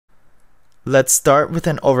Let's start with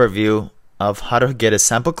an overview of how to get a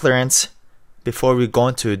sample clearance before we go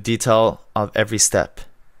into detail of every step.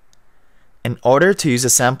 In order to use a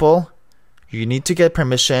sample, you need to get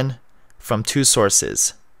permission from two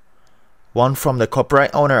sources. One from the copyright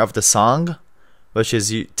owner of the song, which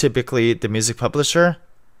is typically the music publisher,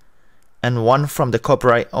 and one from the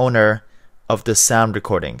copyright owner of the sound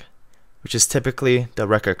recording, which is typically the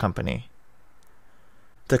record company.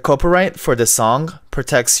 The copyright for the song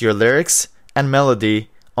protects your lyrics and melody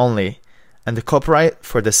only, and the copyright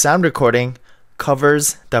for the sound recording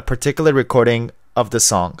covers that particular recording of the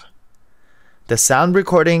song. The sound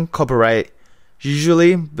recording copyright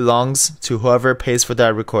usually belongs to whoever pays for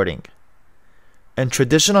that recording. In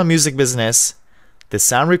traditional music business, the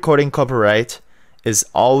sound recording copyright is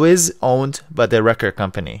always owned by the record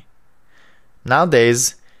company.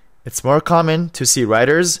 Nowadays, it's more common to see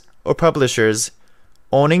writers or publishers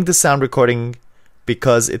owning the sound recording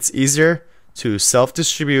because it's easier to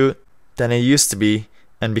self-distribute than it used to be,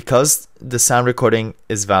 and because the sound recording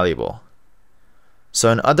is valuable.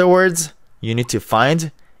 So in other words, you need to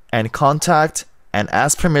find and contact and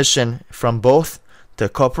ask permission from both the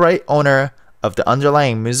copyright owner of the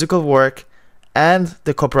underlying musical work and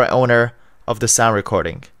the copyright owner of the sound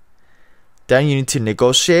recording. Then you need to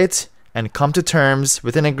negotiate and come to terms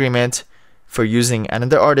with an agreement for using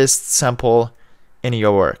another artist's sample in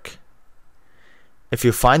your work. If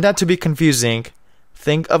you find that to be confusing,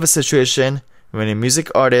 think of a situation when a music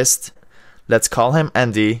artist, let's call him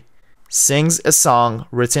Andy, sings a song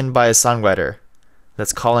written by a songwriter.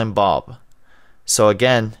 Let's call him Bob. So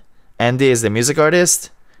again, Andy is the music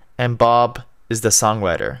artist and Bob is the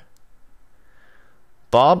songwriter.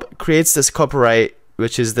 Bob creates this copyright,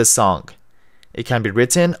 which is the song. It can be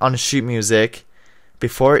written on sheet music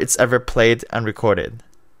before it's ever played and recorded.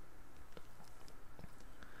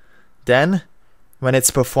 Then, when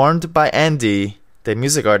it's performed by Andy, the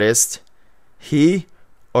music artist, he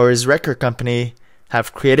or his record company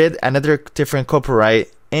have created another different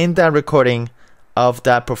copyright in that recording of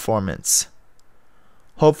that performance.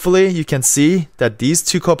 Hopefully, you can see that these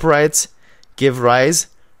two copyrights give rise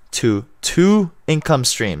to two income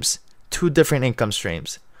streams, two different income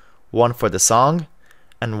streams, one for the song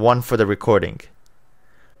and one for the recording.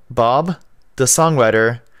 Bob, the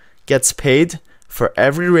songwriter, gets paid for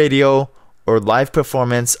every radio or live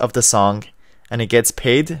performance of the song, and it gets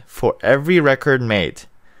paid for every record made.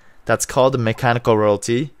 That's called a mechanical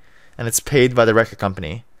royalty, and it's paid by the record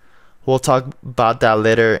company. We'll talk about that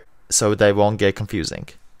later so that it won't get confusing.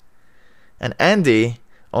 And Andy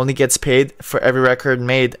only gets paid for every record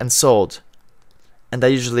made and sold, and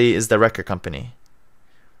that usually is the record company.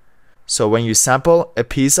 So when you sample a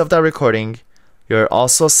piece of that recording, you're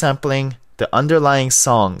also sampling the underlying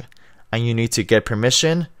song, and you need to get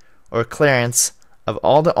permission or clearance of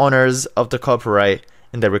all the owners of the copyright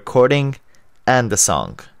in the recording and the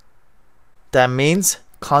song. That means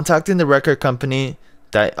contacting the record company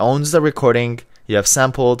that owns the recording you have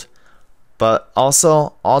sampled, but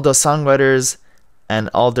also all the songwriters and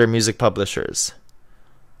all their music publishers.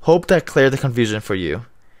 Hope that cleared the confusion for you.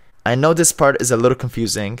 I know this part is a little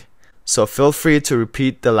confusing, so feel free to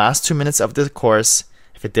repeat the last 2 minutes of the course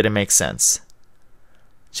if it didn't make sense.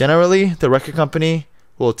 Generally, the record company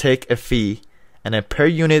will take a fee and a per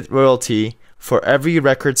unit royalty for every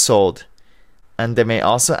record sold, and they may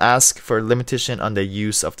also ask for a limitation on the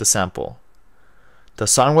use of the sample. The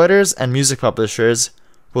songwriters and music publishers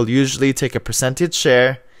will usually take a percentage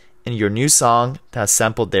share in your new song that has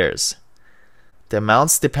sampled theirs. The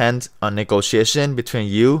amounts depend on negotiation between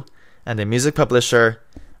you and the music publisher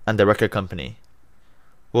and the record company.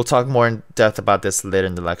 We'll talk more in depth about this later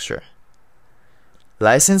in the lecture.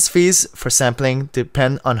 License fees for sampling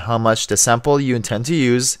depend on how much the sample you intend to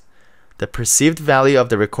use, the perceived value of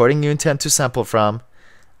the recording you intend to sample from,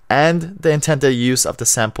 and the intended use of the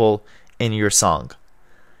sample in your song.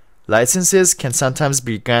 Licenses can sometimes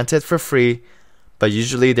be granted for free, but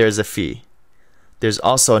usually there's a fee. There's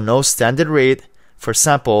also no standard rate for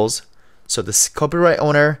samples, so the copyright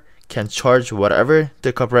owner can charge whatever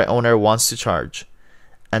the copyright owner wants to charge,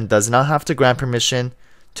 and does not have to grant permission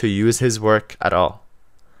to use his work at all.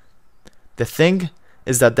 The thing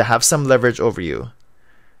is that they have some leverage over you.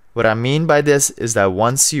 What I mean by this is that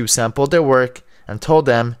once you sampled their work and told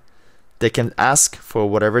them, they can ask for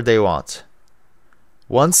whatever they want.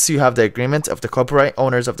 Once you have the agreement of the copyright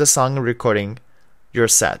owners of the song and recording, you're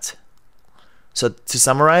set. So to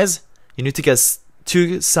summarize, you need to get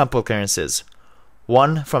two sample clearances.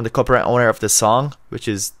 One from the copyright owner of the song, which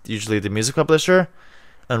is usually the music publisher,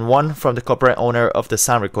 and one from the copyright owner of the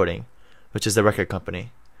sound recording, which is the record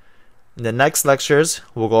company. In the next lectures,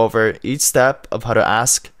 we'll go over each step of how to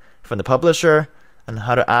ask from the publisher, and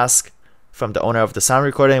how to ask from the owner of the sound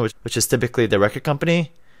recording, which is typically the record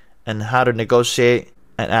company, and how to negotiate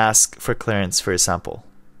and ask for clearance for your sample.